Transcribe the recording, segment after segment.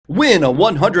Win a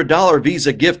 $100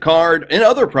 Visa gift card and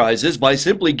other prizes by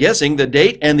simply guessing the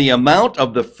date and the amount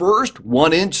of the first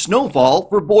 1-inch snowfall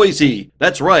for Boise.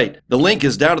 That's right. The link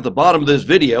is down at the bottom of this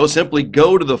video. Simply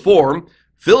go to the form,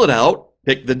 fill it out,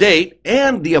 pick the date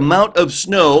and the amount of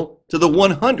snow to the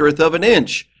 100th of an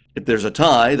inch. If there's a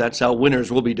tie, that's how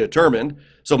winners will be determined.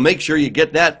 So make sure you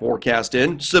get that forecast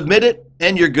in, submit it,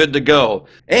 and you're good to go.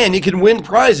 And you can win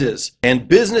prizes. And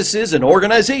businesses and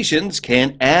organizations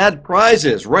can add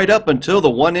prizes right up until the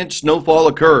 1-inch snowfall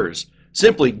occurs.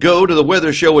 Simply go to the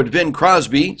Weather Show with Vin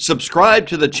Crosby, subscribe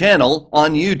to the channel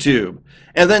on YouTube,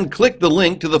 and then click the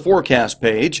link to the forecast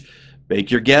page. Make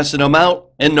your guess and amount,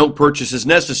 and no purchase is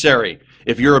necessary.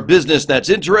 If you're a business that's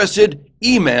interested,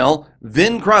 email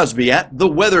Vin Crosby at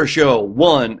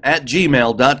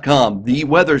theweathershow1@gmail.com.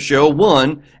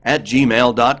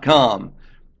 Theweathershow1@gmail.com.